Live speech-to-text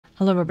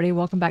Hello everybody,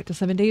 welcome back to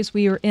 7 Days.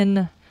 We are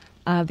in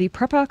the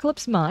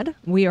Prepocalypse mod.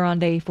 We are on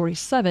day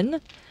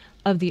 47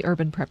 of the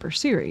Urban Prepper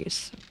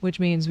series, which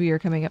means we are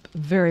coming up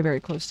very,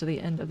 very close to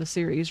the end of the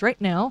series. Right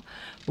now,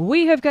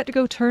 we have got to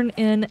go turn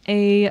in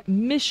a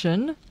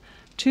mission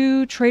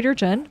to Trader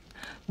Jen.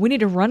 We need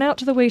to run out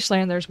to the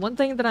Wasteland. There's one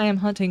thing that I am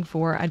hunting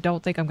for. I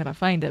don't think I'm going to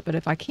find it, but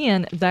if I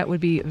can, that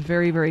would be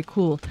very, very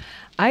cool.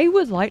 I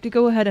would like to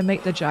go ahead and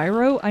make the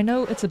gyro. I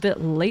know it's a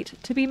bit late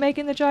to be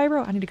making the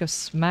gyro. I need to go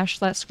smash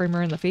that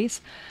screamer in the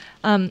face.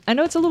 I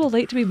know it's a little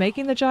late to be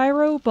making the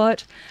gyro,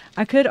 but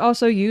I could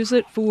also use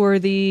it for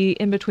the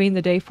in between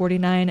the day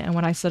 49 and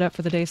when I set up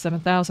for the day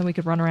 7,000, we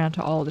could run around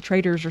to all the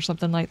traders or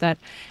something like that,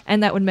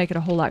 and that would make it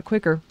a whole lot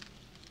quicker.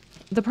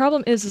 The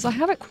problem is I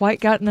haven't quite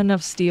gotten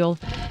enough steel,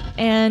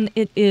 and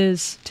it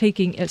is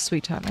taking its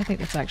sweet time. I think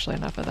that's actually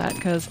enough of that,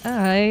 because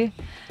I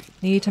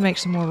need to make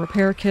some more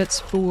repair kits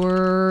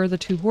for the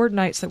 2 Horde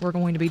Nights that we're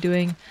going to be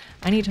doing.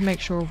 I need to make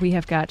sure we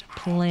have got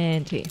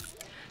plenty.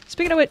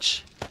 Speaking of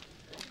which,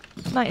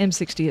 my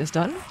M60 is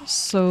done,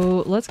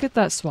 so let's get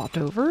that swapped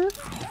over.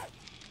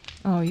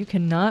 Oh, you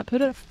cannot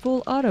put a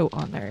full auto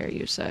on there,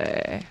 you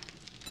say?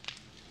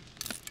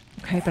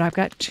 Okay, but I've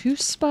got 2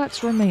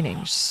 spots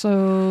remaining,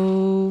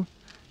 so...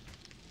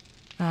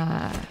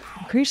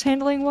 increase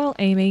handling while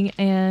aiming,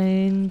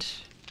 and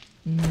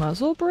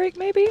muzzle brake,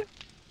 maybe?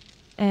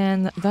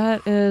 And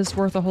that is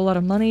worth a whole lot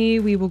of money.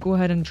 We will go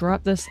ahead and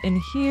drop this in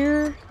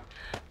here.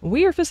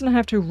 We are just gonna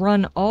have to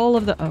run all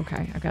of the...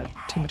 Okay, I've got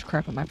too much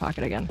crap in my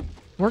pocket again.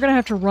 We're gonna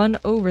have to run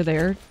over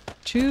there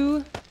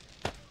to...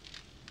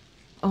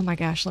 Oh my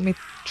gosh, let me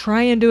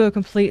try and do a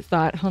complete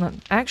thought. Hold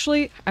on.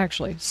 Actually,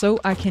 so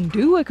I can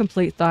do a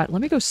complete thought,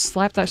 let me go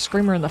slap that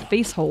screamer in the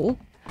face hole.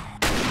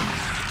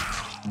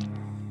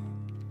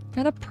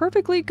 Got a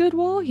perfectly good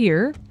wall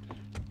here.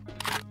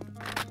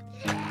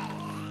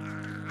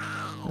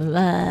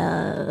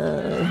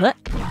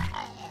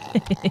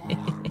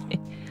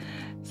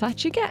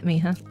 Thought you got me,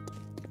 huh?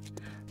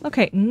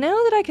 Okay, now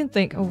that I can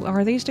think... Oh,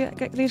 are these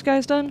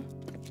guys done?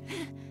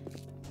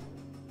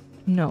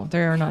 No,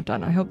 they are not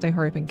done. I hope they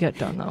hurry up and get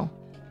done, though.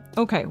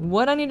 Okay,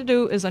 what I need to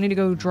do is I need to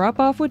go drop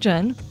off with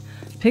Jen,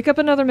 pick up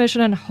another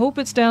mission, and hope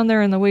it's down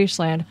there in the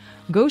Wasteland.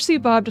 Go see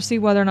Bob to see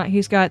whether or not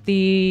he's got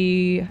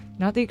the...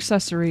 Not the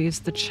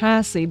accessories, the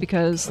chassis,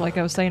 because, like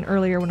I was saying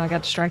earlier when I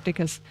got distracted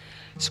because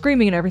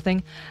screaming and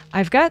everything,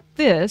 I've got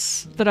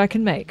this that I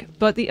can make,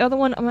 but the other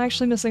one, I'm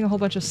actually missing a whole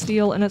bunch of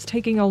steel, and it's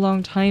taking a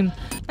long time.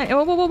 Hey,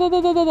 whoa, whoa, whoa, whoa, whoa,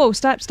 whoa, whoa, whoa,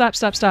 stop, stop,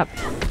 stop, stop.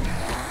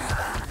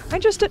 I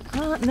just did...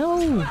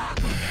 no.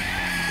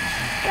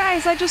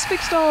 Guys, I just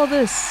fixed all of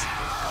this.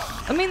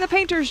 I mean, the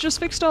painters just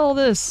fixed all of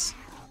this.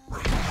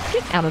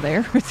 Get out of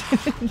there,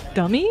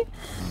 dummy.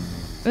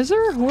 Is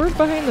there a horde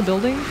behind the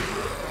building?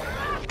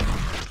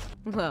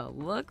 Well,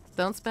 look,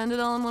 don't spend it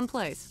all in one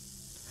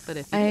place. But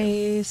if you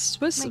a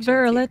Swiss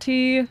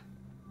Veraletti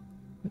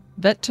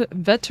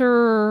Veterali,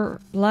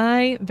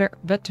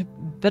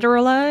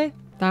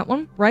 that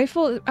one.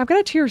 Rifle, I've got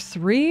a tier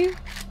 3.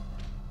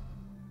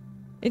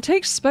 It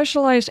takes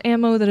specialized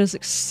ammo that is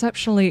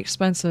exceptionally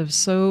expensive,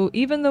 so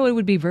even though it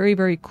would be very,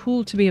 very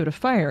cool to be able to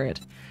fire it,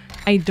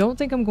 I don't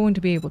think I'm going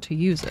to be able to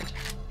use it.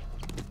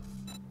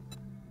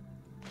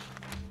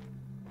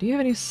 Do you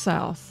have any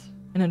south?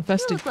 An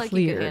infested like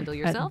clear. You can handle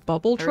yourself. At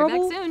bubble Hurry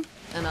trouble? back soon,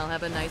 and I'll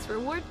have a nice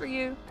reward for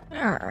you.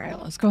 Alright,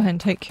 let's go ahead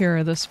and take care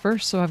of this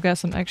first so I've got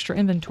some extra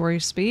inventory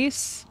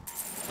space.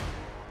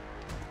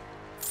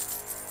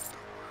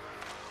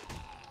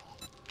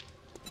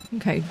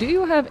 Okay, do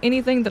you have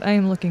anything that I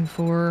am looking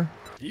for?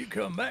 You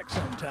come back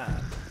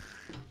sometime.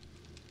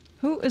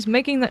 Who is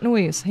making that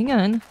noise? Hang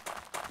on.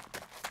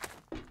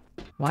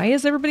 Why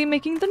is everybody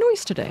making the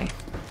noise today?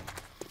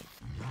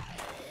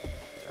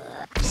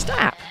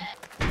 Stop!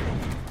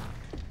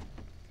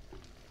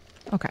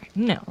 Okay,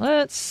 now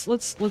let's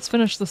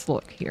finish this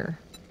look here.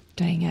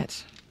 Dang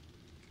it.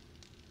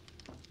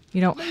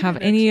 You don't have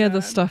any of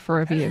the stuff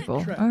for a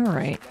vehicle.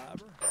 Alright.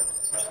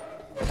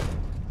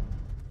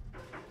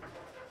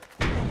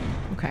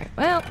 Okay,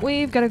 well,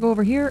 we've got to go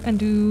over here and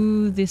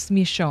do this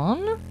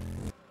mission.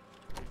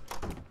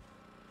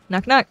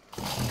 Knock, knock.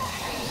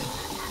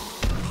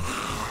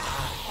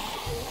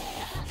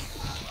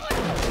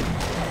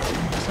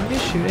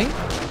 Somebody's shooting.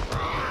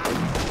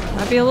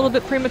 Might be a little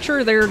bit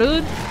premature there,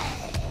 dude.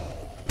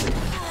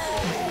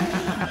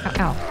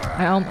 Ow.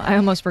 I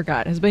almost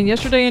forgot. It's been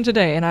yesterday and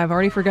today, and I've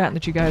already forgotten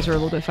that you guys are a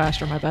little bit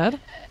faster. My bad.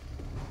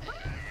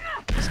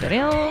 Stay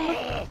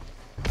down.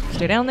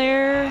 Stay down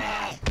there.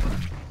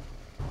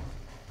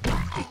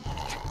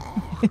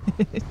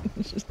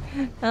 Just,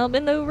 I'll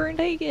bend over and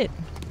take it.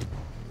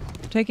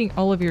 I'm taking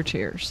all of your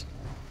chairs.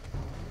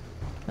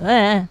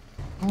 Ah.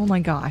 Oh my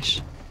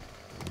gosh.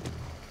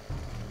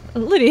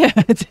 Lydia!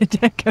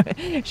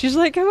 She's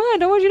like, come on,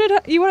 don't want you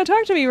to you want to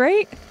talk to me,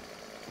 right?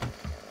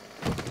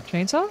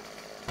 Chainsaw?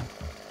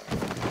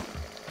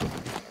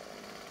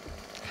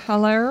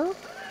 Hello?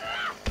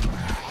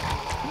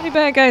 How many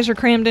bad guys are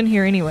crammed in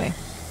here anyway?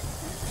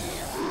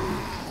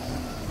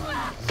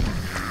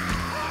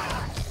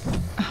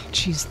 Oh,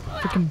 jeez.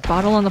 Freaking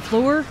bottle on the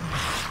floor.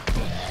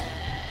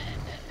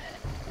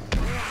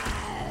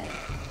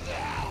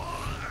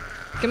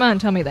 Come on,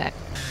 tell me that.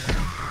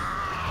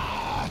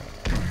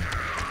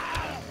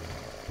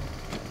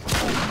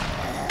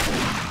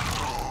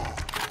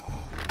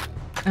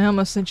 I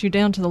almost sent you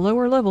down to the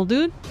lower level,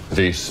 dude.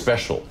 The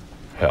special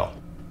hell.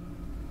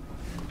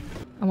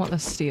 I want the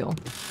steel.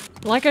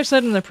 Like I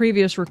said in the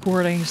previous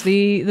recordings,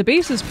 the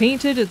base is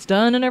painted, it's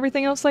done, and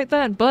everything else like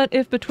that, but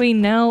if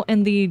between now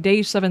and the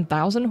day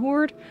 7000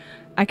 horde,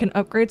 I can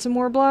upgrade some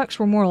more blocks,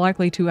 we're more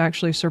likely to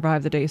actually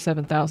survive the day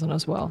 7000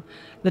 as well.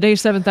 The day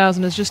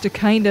 7000 is just to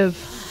kind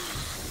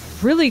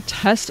of really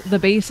test the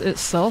base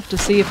itself to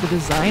see if the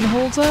design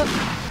holds up.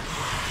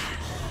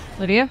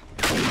 Lydia?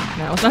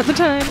 Now's not the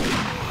time.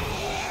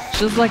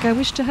 Just like I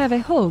wish to have a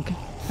hug.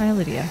 Hi,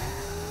 Lydia.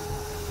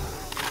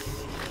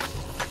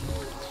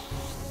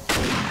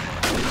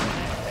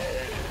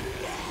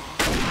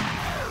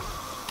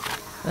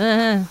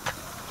 I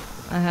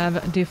have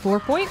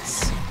D4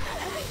 points.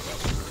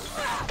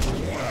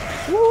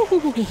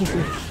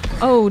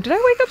 Oh, did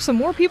I wake up some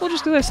more people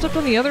just because I stepped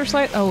on the other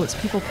side? Oh, it's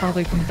people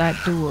probably from that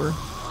door.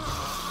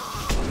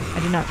 I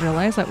did not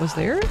realize that was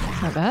there.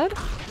 My bad.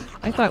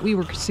 I thought we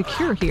were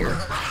secure here.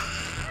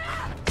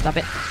 Stop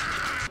it.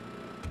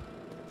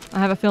 I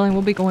have a feeling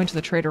we'll be going to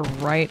the trader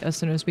right as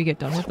soon as we get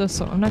done with this,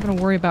 so I'm not going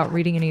to worry about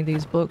reading any of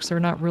these books. They're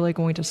not really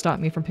going to stop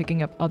me from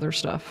picking up other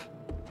stuff.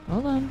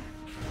 Hold on.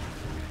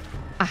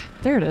 Ah,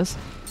 there it is.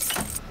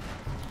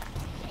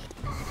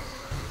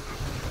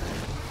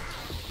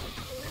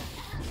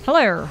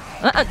 Hello!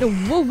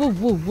 Whoa, whoa,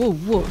 whoa, whoa,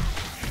 whoa.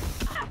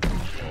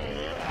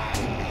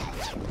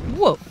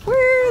 Whoa,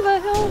 where the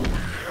hell?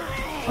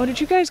 Oh, did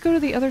you guys go to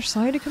the other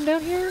side to come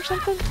down here or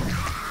something?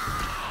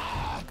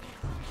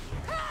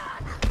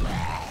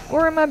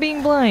 Or am I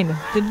being blind?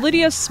 Did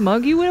Lydia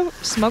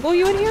smuggle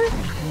you in here?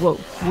 Whoa,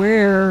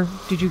 where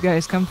did you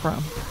guys come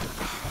from?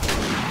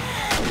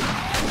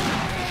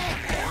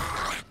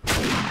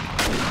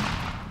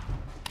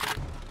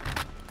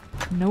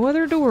 No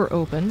other door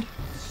opened.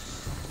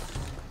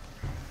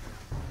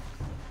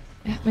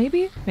 Yeah,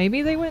 maybe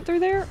they went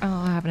through there? Oh,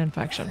 I have an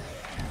infection.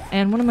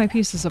 And one of my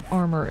pieces of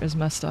armor is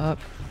messed up.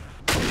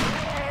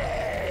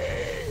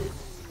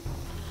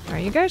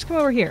 Alright, you guys come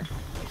over here.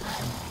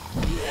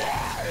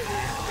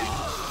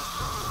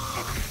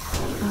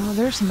 Oh,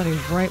 there's somebody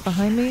right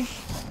behind me.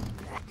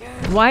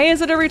 Why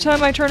is it every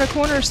time I turn a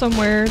corner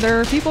somewhere, there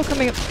are people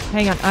coming up?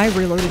 Hang on, I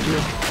reloaded you.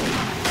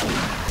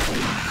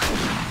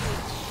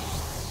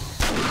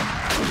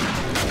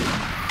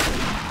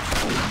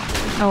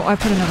 Oh, I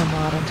put another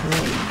mod into it.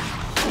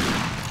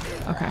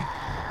 Okay.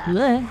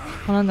 Blech.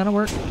 Hold on, that'll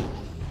work.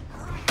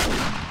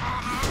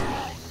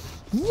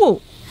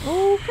 Whoa!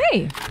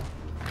 Okay!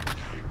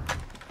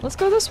 Let's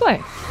go this way.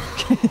 I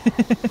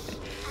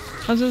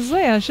was gonna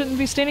say, I shouldn't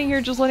be standing here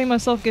just letting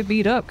myself get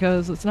beat up,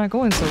 because it's not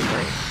going so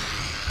great.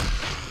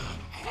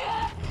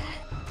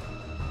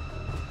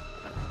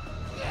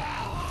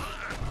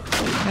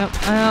 Yep,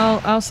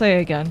 I'll say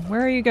again.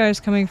 Where are you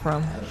guys coming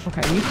from?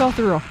 Okay, you fell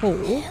through a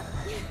hole.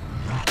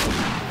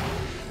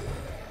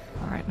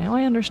 Alright, now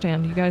I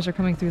understand. You guys are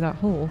coming through that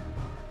hole.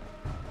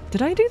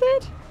 Did I do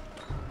that?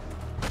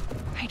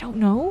 I don't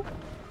know.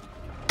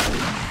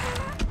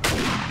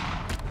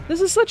 This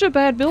is such a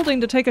bad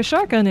building to take a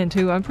shotgun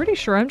into. I'm pretty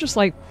sure I'm just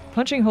like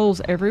punching holes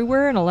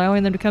everywhere and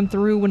allowing them to come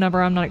through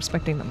whenever I'm not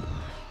expecting them.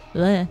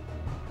 Bleh.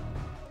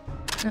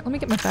 Now, let me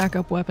get my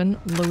backup weapon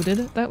loaded.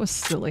 That was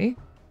silly.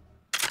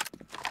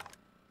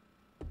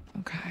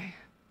 Okay.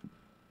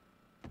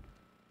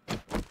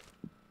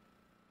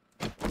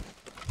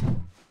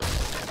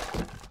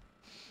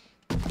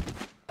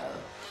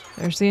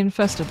 There's the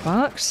infested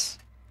box.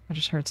 I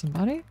just heard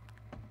somebody.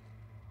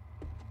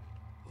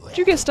 Did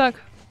you get stuck?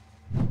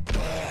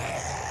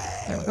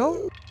 There we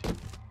go.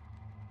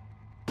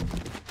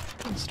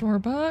 Store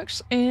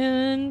box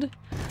and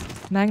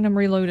Magnum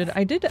reloaded.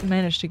 I did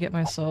manage to get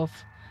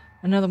myself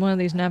another one of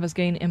these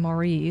Navezgane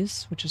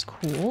MREs, which is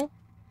cool.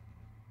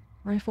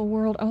 Rifle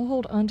World, I'll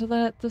hold on to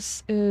that.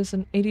 This is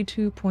an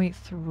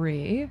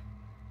 82.3.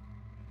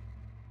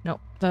 No,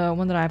 the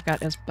one that I've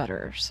got is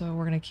better, so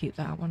we're gonna keep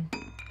that one.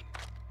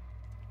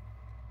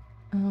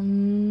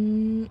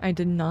 I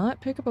did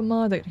not pick up a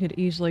mod that could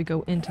easily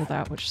go into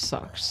that, which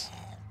sucks.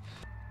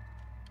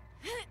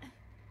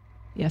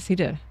 Yes, he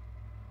did.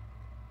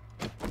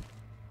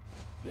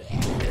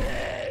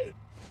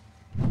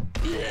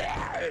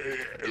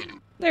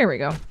 There we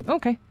go.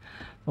 Okay.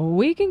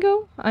 We can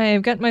go.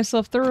 I've got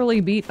myself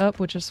thoroughly beat up,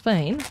 which is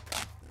fine.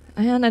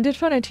 And I did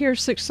find a tier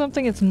 6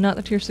 something. It's not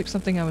the tier 6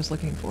 something I was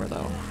looking for,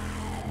 though.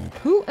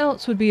 Who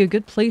else would be a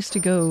good place to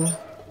go?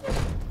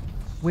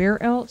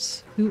 Where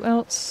else? Who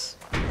else?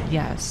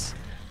 Yes.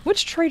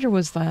 Which trader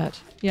was that?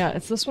 Yeah,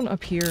 it's this one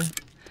up here.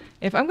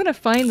 If I'm gonna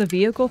find the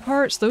vehicle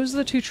parts, those are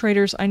the two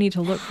traders I need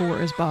to look for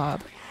as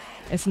Bob.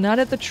 It's not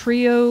at the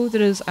trio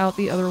that is out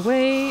the other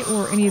way,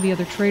 or any of the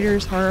other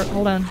traders.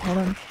 Hold on, hold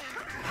on.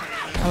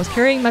 I was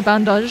carrying my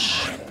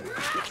bandage.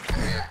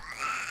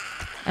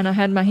 And I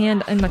had my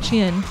hand in my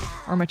chin,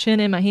 or my chin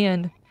in my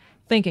hand,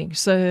 thinking.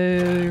 So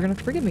you're gonna have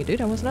to forgive me,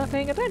 dude. I was not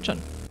paying attention.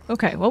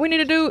 Okay, what we need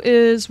to do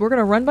is we're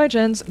gonna run by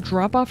Jen's,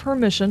 drop off her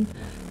mission,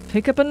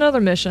 pick up another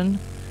mission,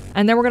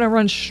 and then we're going to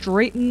run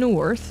straight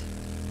north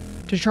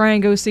to try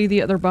and go see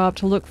the other Bob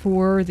to look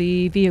for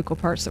the vehicle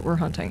parts that we're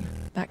hunting.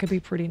 That could be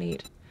pretty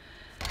neat.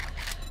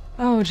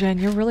 Oh, Jen,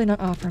 you're really not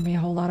offering me a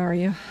whole lot, are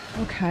you?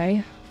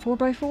 Okay.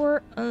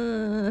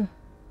 4x4?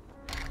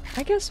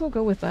 I guess we'll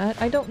go with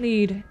that. I don't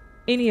need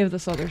any of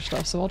this other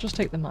stuff, so I'll just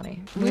take the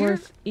money. We're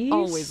Northeast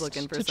always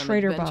looking for to some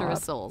Trader adventurous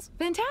Bob. souls.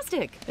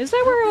 Fantastic! Is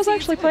that where I was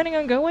actually planning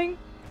on going?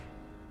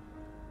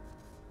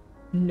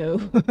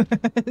 No.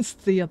 It's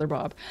the other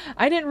Bob.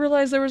 I didn't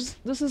realize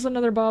this is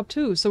another Bob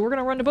too, so we're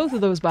gonna run to both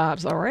of those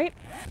Bobs, alright?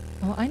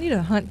 Oh, I need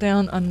to hunt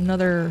down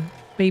another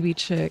baby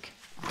chick.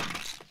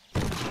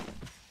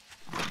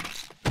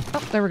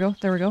 Oh, there we go,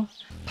 there we go.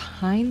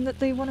 Pine that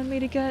they wanted me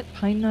to get?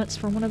 Pine nuts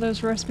for one of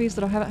those recipes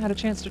that I haven't had a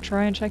chance to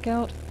try and check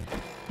out?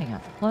 Hang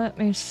on, let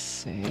me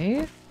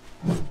see.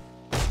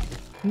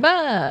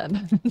 Bob!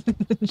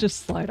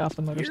 Just slide off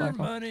the Your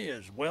motorcycle. money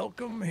is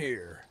welcome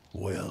here.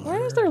 Well, Why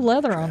is there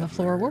leather on the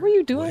floor? What were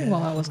you doing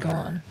while I was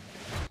gone?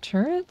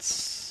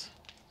 Turrets?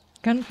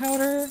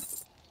 Gunpowder?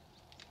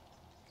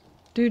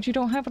 Dude, you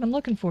don't have what I'm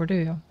looking for, do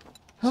you?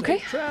 Okay.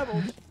 safe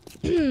travels.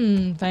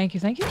 Thank you,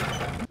 thank you.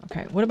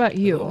 Okay, what about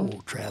you?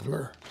 Hello,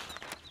 traveler.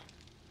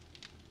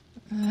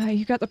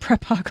 You got the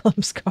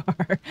Prepocalypse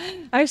car.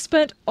 I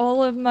spent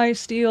all of my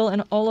steel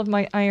and all of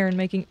my iron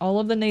making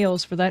all of the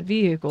nails for that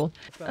vehicle.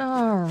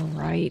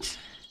 Alright.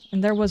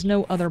 And there was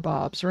no other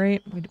Bobs,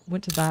 right? We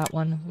went to that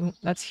one.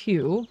 That's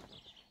Hugh.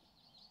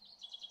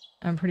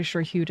 I'm pretty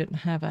sure Hugh didn't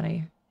have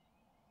any.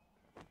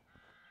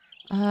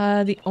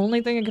 The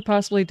only thing I could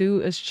possibly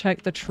do is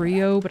check the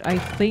trio, but I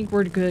think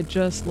we're good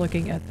just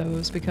looking at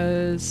those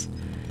because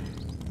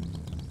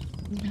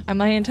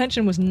my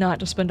intention was not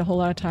to spend a whole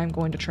lot of time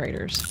going to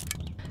traders.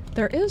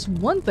 There is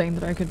one thing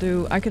that I could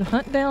do. I could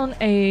hunt down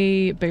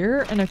a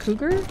bear and a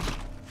cougar.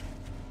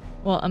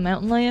 Well, a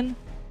mountain lion.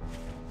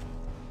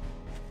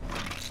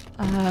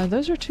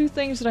 Those are two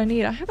things that I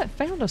need. I haven't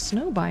found a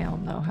snow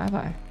biome though, have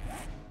I?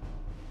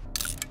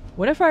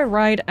 What if I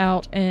ride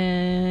out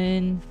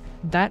in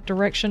that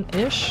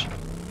direction-ish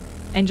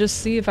and just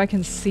see if I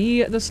can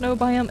see the snow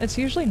biome? It's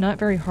usually not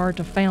very hard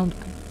to find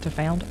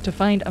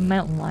a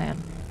mountain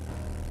lion.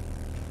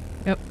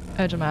 Yep,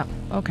 edge of map.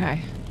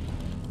 Okay.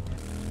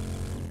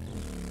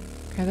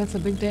 Okay, that's a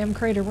big damn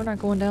crater. We're not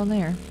going down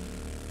there.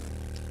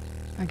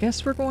 I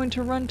guess we're going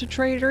to run to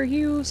Trader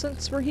Hugh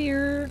since we're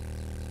here.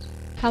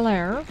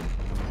 Hello.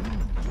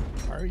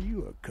 Are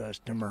you a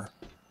customer?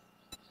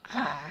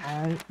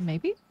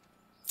 Maybe?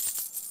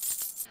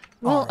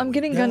 Well, Are I'm we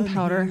getting done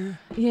gunpowder. here?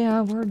 Yeah,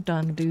 we're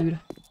done, dude.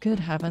 Good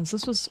heavens,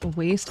 this was a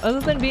waste.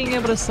 Other than being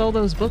able to sell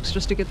those books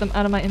just to get them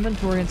out of my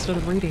inventory instead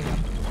of reading them.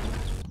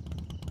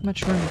 How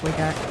much room have we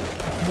got?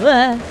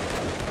 Blah.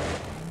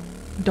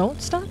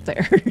 Don't stop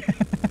there.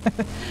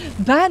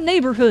 That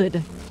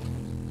neighborhood!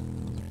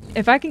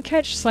 If I can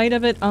catch sight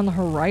of it on the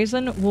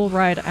horizon, we'll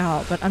ride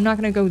out, but I'm not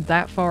going to go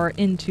that far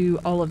into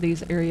all of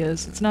these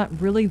areas. It's not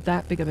really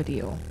that big of a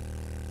deal.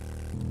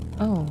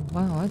 Oh,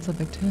 wow, that's a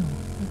big town.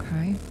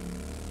 Okay.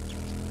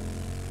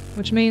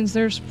 Which means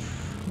there's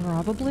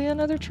probably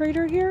another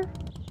trader here?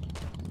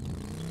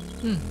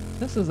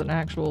 This is an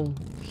actual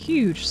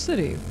huge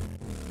city.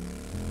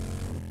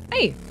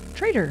 Hey,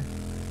 trader!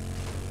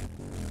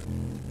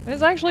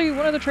 There's actually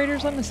one of the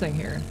traders I'm missing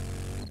here.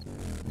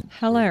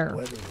 Hello.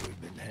 Weather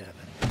we've been having.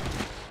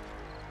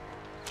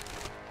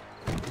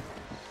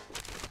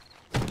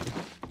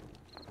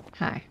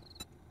 Hi.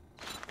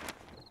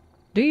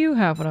 Do you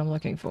have what I'm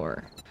looking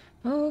for?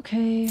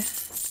 Okay.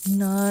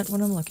 Not what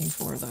I'm looking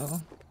for,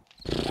 though.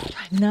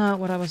 Not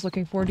what I was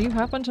looking for. Do you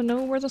happen to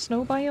know where the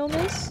snow biome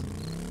is?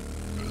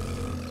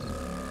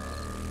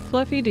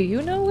 Fluffy, do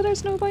you know where the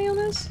snow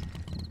biome is?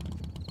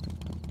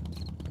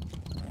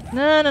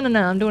 No,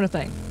 I'm doing a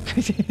thing.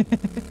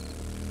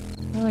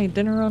 Oh,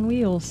 dinner on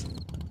wheels.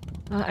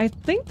 I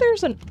think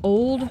there's an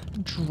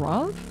old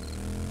drop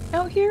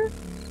out here.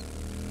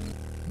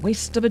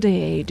 Waste of a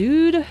day,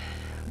 dude.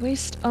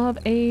 Waste of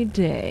a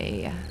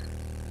day.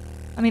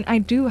 I mean, I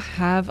do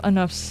have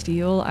enough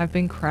steel. I've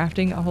been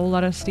crafting a whole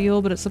lot of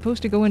steel, but it's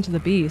supposed to go into the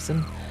beast,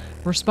 and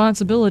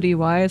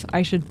responsibility-wise,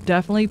 I should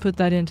definitely put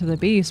that into the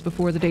beast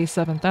before the day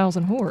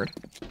 7000 horde.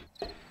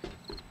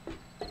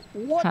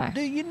 What Hi.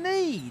 do you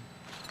need?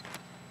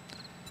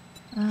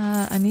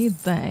 I need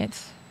that.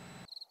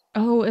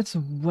 Oh, it's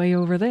way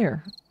over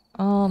there.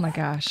 Oh my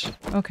gosh.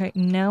 Okay,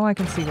 now I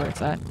can see where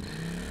it's at.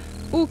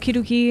 Okie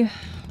dokie.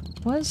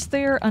 Was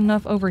there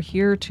enough over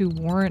here to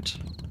warrant...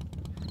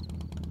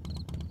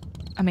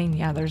 I mean,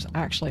 yeah, there's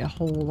actually a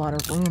whole lot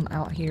of room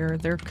out here.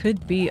 There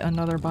could be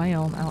another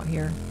biome out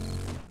here.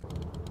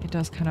 It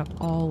does kind of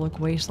all look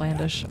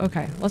wastelandish.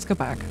 Okay, let's go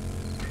back.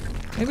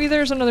 Maybe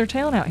there's another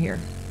town out here.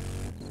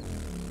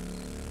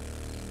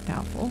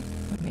 Doubtful,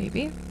 but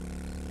maybe.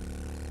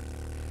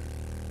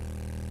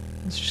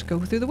 Let's just go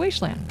through the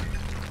wasteland.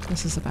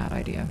 This is a bad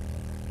idea.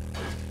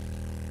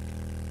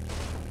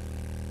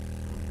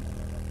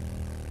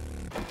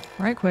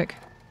 Right quick.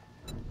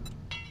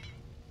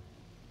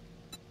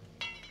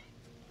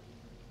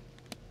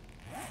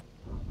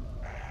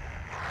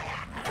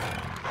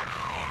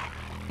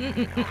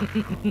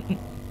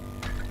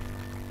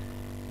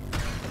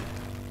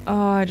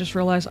 Oh, I just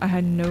realized I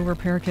had no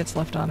repair kits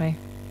left on me.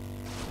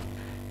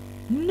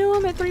 No,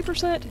 I'm at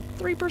 3%!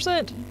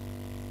 3%!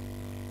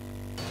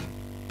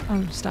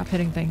 Oh, stop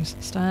hitting things.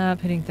 Stop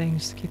hitting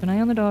things. Keep an eye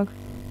on the dog.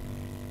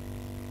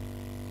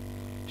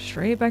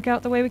 Straight back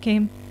out the way we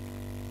came.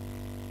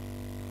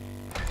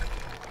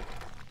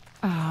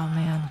 Oh,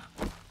 man.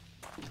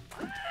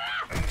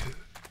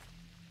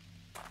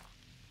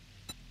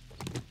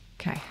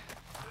 Okay.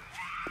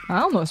 I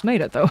almost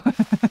made it, though.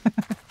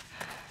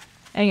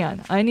 Hang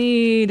on. I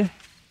need...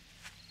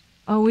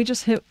 Oh, we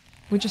just hit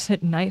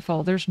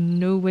nightfall. There's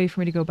no way for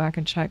me to go back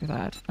and check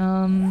that.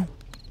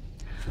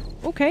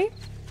 Okay.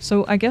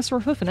 So I guess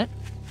we're hoofing it.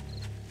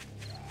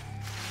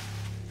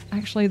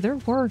 Actually, there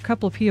were a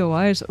couple of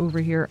POIs over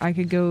here I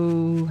could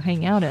go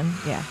hang out in.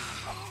 Yeah.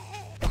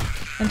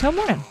 Until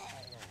morning.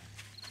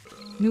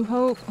 New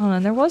Hope. Hold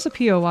on, there was a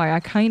POI I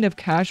kind of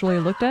casually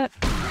looked at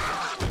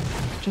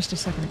just a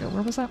second ago.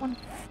 Where was that one?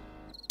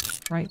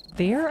 Right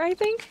there, I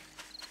think?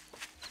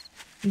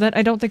 That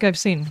I don't think I've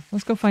seen.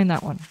 Let's go find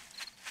that one.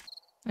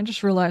 I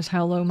just realized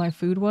how low my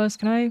food was.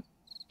 Can I...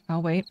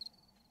 I'll wait.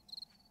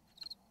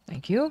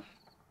 Thank you.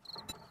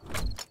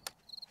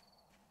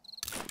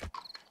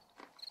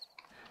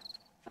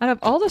 Out of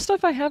all the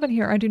stuff I have in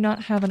here, I do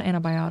not have an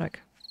antibiotic.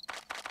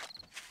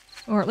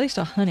 Or at least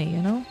a honey,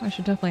 you know? I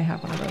should definitely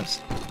have one of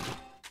those.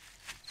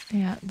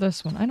 Yeah,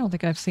 this one. I don't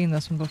think I've seen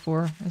this one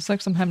before. It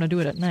sucks I'm having to do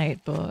it at night,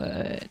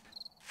 but...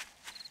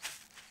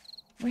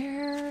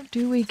 Where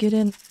do we get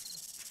in?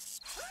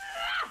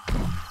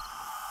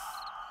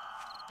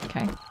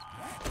 Okay.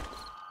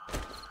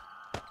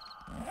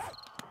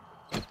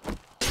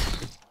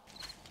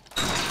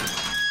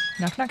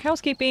 Knock knock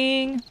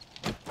housekeeping!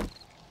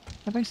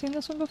 Have I seen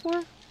this one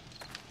before?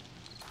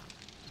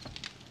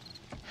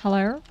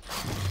 Hello?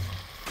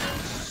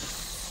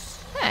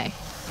 Hey.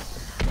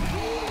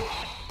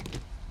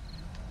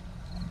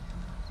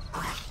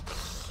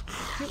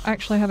 You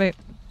actually have a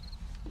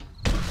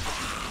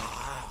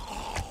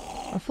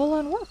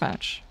full-on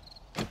workbench.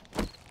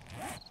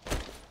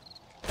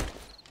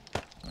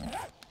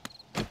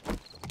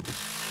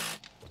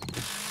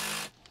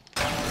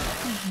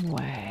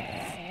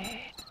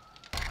 Wait.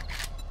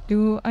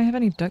 Do I have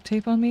any duct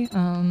tape on me?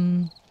 No.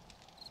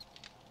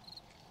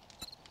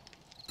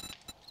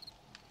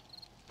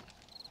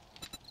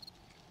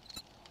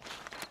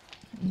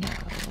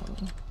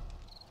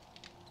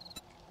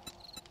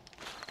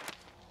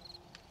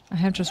 I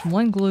have just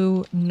one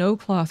glue, no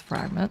cloth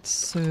fragments,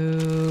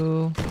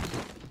 so...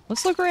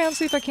 Let's look around and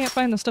see if I can't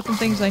find the stuff and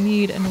things I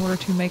need in order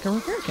to make a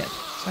repair kit,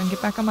 so I can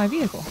get back on my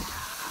vehicle.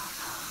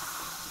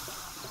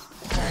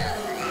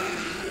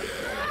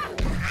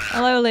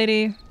 Hello,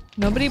 lady.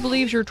 Nobody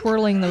believes you're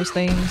twirling those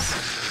things.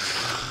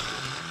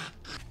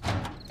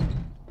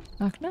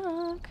 Knock,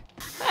 knock.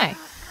 Hi.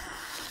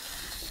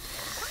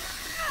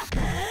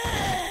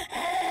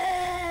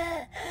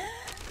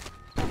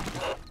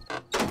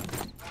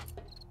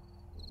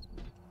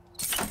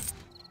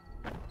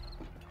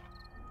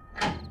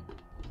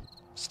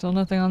 Still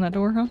nothing on that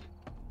door, huh?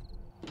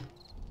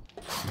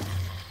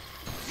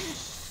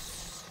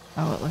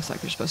 Oh, it looks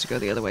like you're supposed to go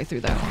the other way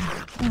through that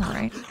one.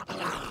 Alright.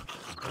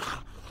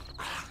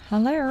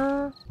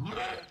 Hello?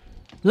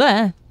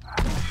 Blah.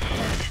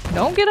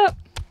 Don't get up!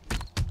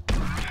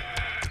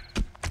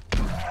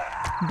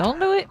 Don't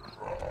do it!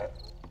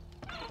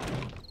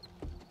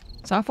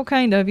 It's awful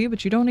kind of you,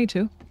 but you don't need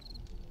to.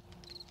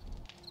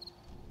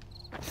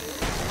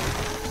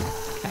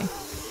 Okay.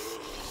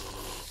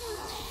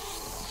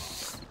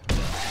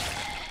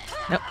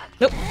 Nope.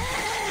 Nope.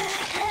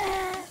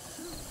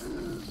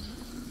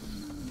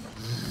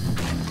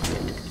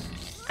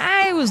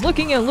 I was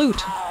looking at loot.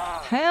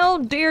 How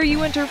dare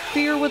you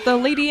interfere with the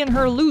lady and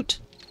her loot?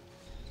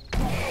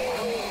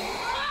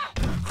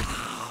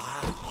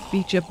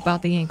 Beat you up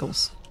about the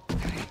ankles.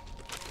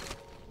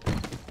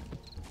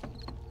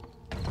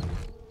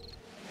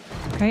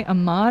 Okay, a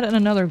mod and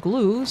another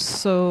glue,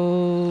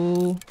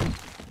 so...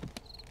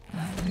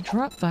 Let me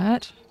drop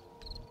that.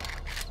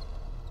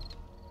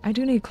 I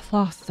do need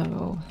cloth,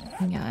 though.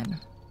 Hang on.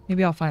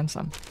 Maybe I'll find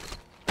some.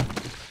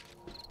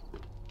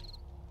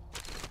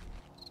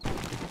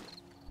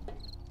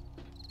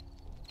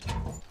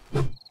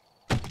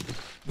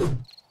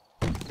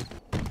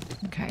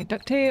 Okay,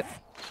 duct tape.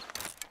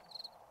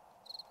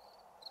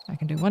 I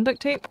can do one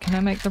duct tape. Can I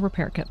make the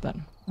repair kit,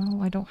 then?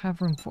 Oh, I don't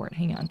have room for it.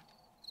 Hang on.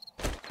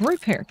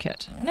 Repair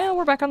kit. Now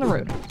we're back on the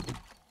road.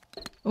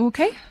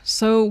 Okay,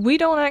 so we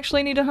don't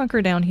actually need to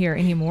hunker down here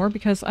anymore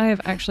because I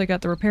have actually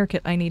got the repair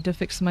kit I need to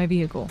fix my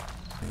vehicle.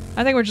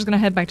 I think we're just gonna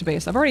head back to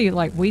base. I've already,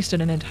 like,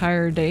 wasted an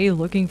entire day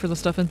looking for the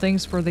stuff and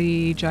things for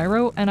the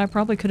gyro, and I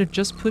probably could have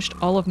just pushed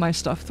all of my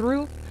stuff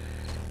through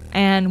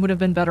and would have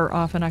been better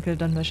off, and I could have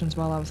done missions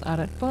while I was at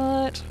it,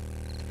 but...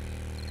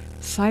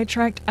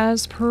 Sidetracked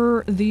as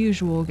per the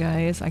usual,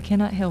 guys. I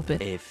cannot help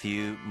it. A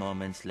few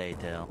moments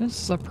later.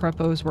 This is a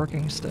Prepo's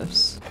working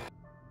stiffs.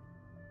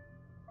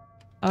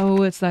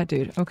 Oh, it's that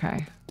dude.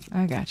 Okay.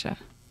 I gotcha.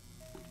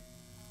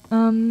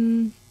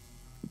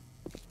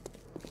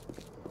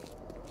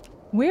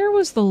 Where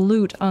was the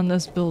loot on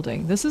this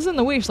building? This is in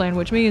the Wasteland,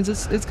 which means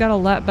it's got a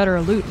lot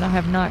better loot, and I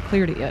have not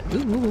cleared it yet.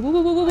 Ooh, whoa, whoa,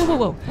 whoa, whoa, whoa, whoa,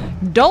 whoa.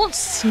 Don't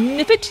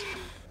sniff it!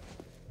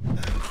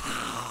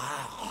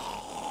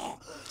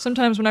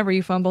 Sometimes whenever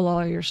you fumble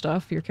all your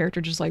stuff, your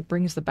character just like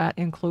brings the bat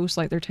in close,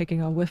 like they're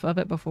taking a whiff of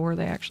it before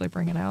they actually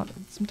bring it out.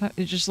 Sometimes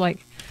it just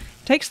like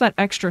takes that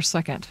extra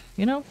second,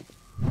 you know?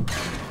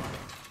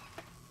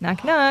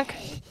 Knock knock.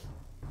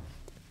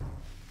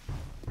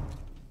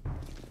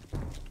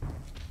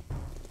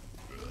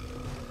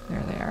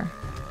 There they are.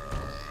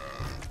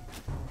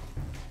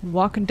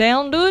 Walking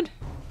down, dude?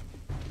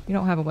 You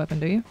don't have a weapon,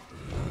 do you?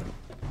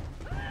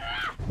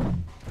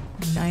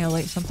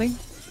 Annihilate something.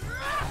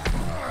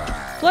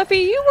 Fluffy,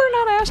 you were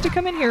not asked to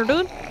come in here,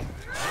 dude. I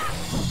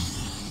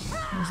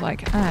was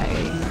like,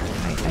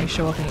 I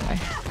show up anyway.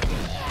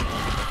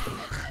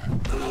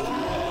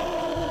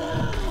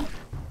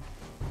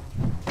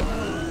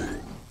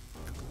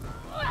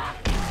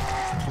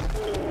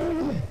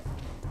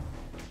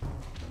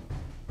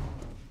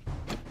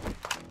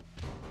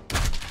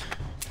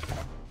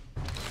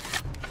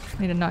 I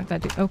need to knock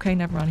that dude. Okay,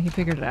 never mind. He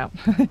figured it out.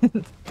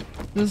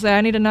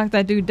 I need to knock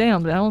that dude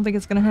down, but I don't think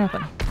it's gonna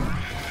happen.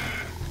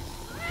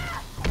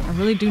 I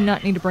really do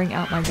not need to bring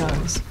out my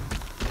guns.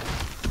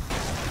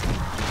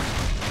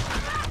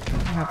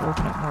 I have to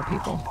open up more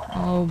people.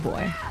 Oh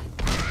boy.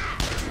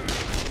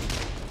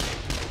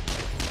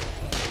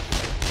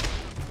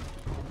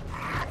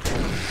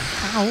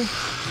 Ow.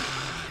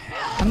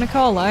 I'm gonna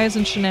call lies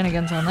and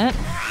shenanigans on that.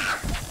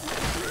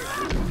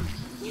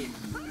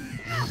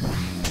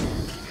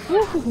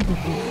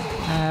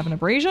 I have an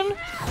abrasion.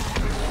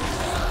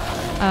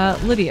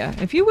 Lydia,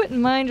 if you wouldn't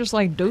mind just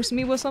like dosing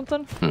me with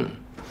something?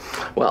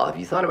 Well, have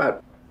you thought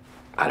about,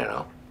 I don't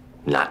know,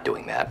 not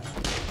doing that?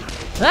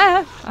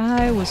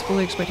 I was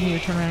fully expecting you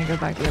to turn around and go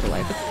back the other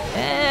way, but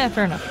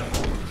fair enough.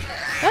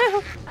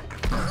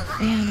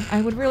 Man,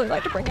 I would really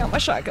like to bring out my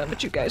shotgun,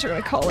 but you guys are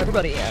gonna call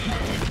everybody in.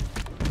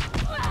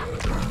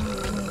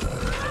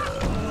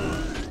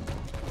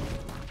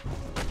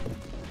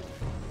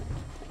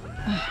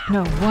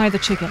 No, why the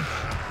chicken?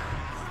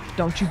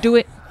 Don't you do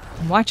it.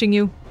 I'm watching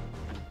you.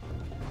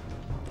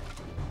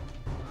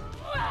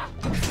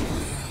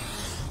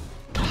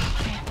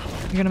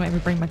 You're gonna make me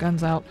bring my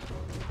guns out.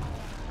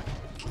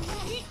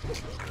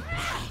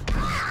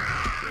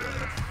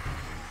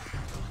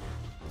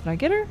 Did I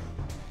get her?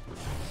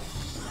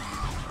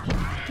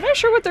 I'm not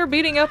sure what they're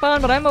beating up on,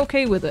 but I'm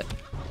okay with it.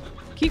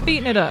 Keep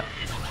beating it up.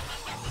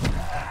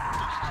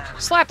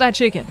 Slap that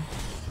chicken.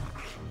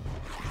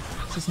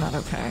 This is not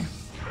okay.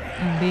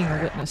 I'm being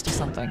a witness to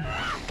something.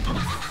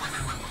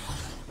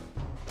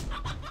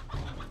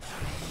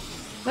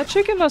 That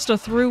chicken must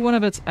have threw one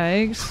of its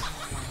eggs.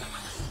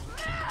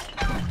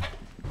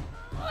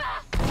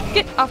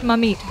 Get off my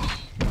meat!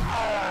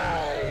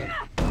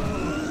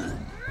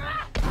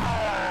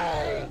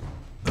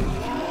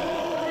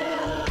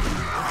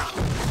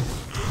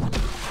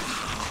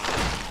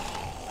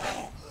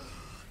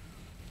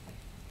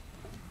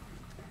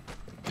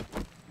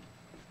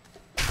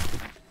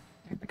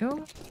 There we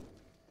go.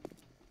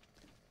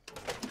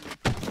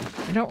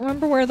 I don't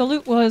remember where the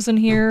loot was in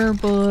here,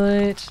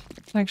 but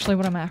it's actually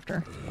what I'm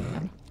after.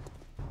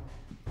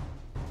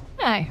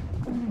 Hi.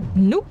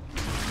 Nope.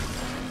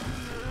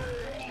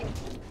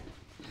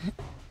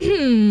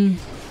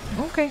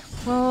 Okay,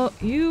 well,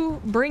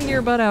 you bring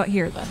your butt out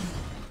here then.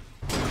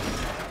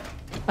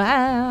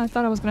 I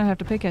thought I was gonna have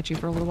to pick at you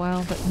for a little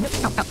while, but nope.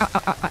 Ow, ow,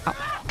 ow, ow, ow, ow.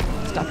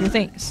 Stop your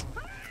things.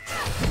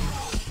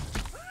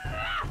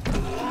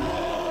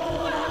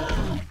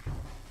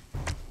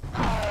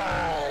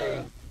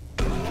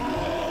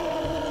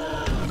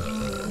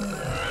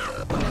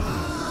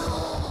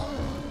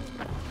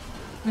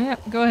 Yeah,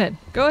 go ahead.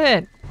 Go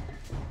ahead.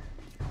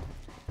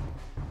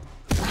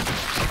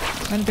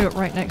 I'm gonna do it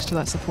right next to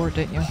that support,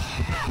 didn't you?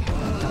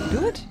 Don't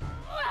do it.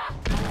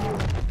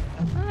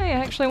 I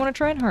actually want to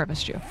try and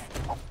harvest you.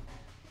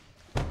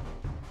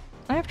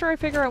 After I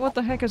figure out what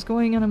the heck is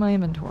going on in my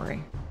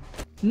inventory.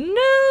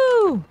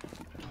 No!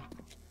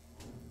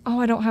 Oh,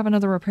 I don't have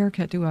another repair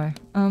kit, do I?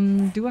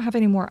 Do I have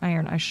any more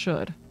iron? I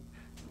should.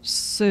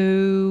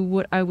 So,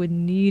 what I would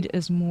need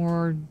is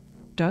more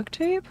duct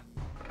tape?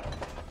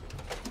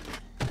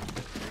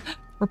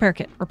 Repair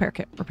kit, repair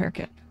kit, repair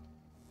kit.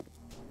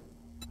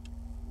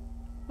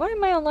 Why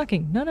am I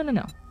unlocking? No, no, no,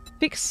 no.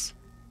 Fix.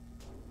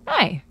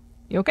 Hi.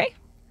 You okay?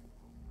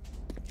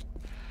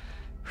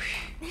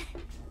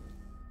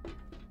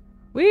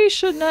 We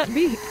should not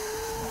be.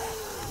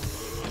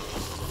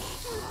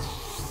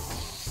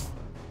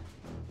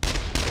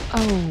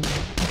 Oh,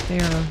 up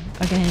there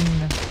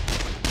again.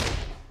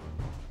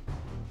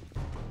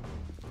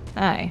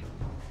 Hi.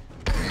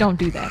 Don't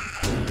do that.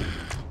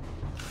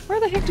 Where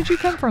the heck did you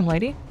come from,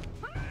 lady?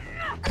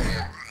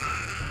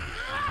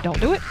 Don't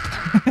do it.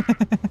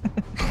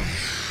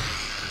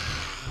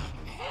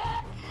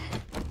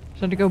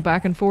 Should I go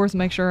back and forth and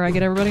make sure I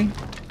get everybody?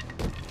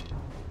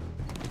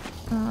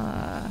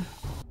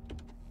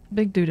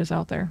 Big dude is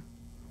out there.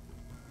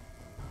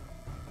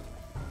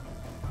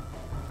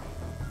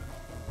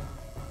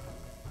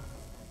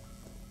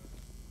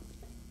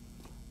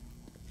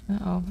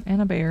 Uh-oh,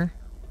 and a bear.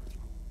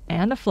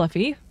 And a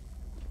Fluffy.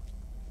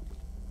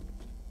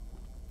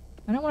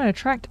 I don't want to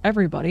attract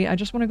everybody, I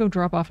just want to go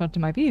drop off onto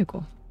my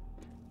vehicle.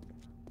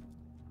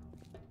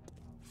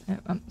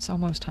 It's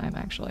almost time,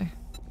 actually.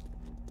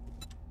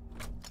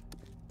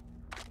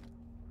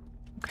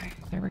 Okay,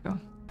 there we go.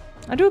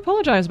 I do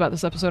apologize about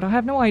this episode. I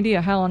have no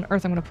idea how on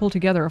earth I'm going to pull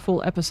together a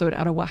full episode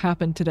out of what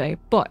happened today,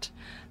 but,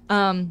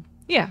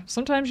 yeah,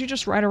 sometimes you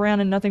just ride around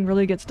and nothing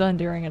really gets done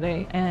during a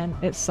day, and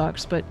it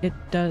sucks, but it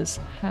does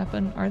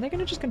happen. Are they going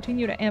to just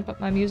continue to amp up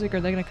my music, or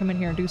are they going to come in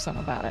here and do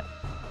something about it?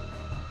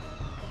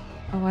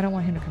 Oh, I don't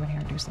want him to come in here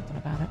and do something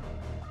about it.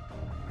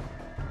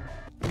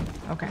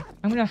 Okay,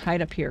 I'm going to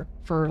hide up here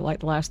for, like,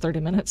 the last 30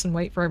 minutes and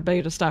wait for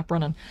everybody to stop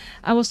running.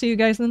 I will see you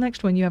guys in the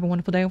next one. You have a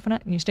wonderful day,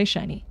 and you stay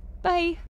shiny. Bye!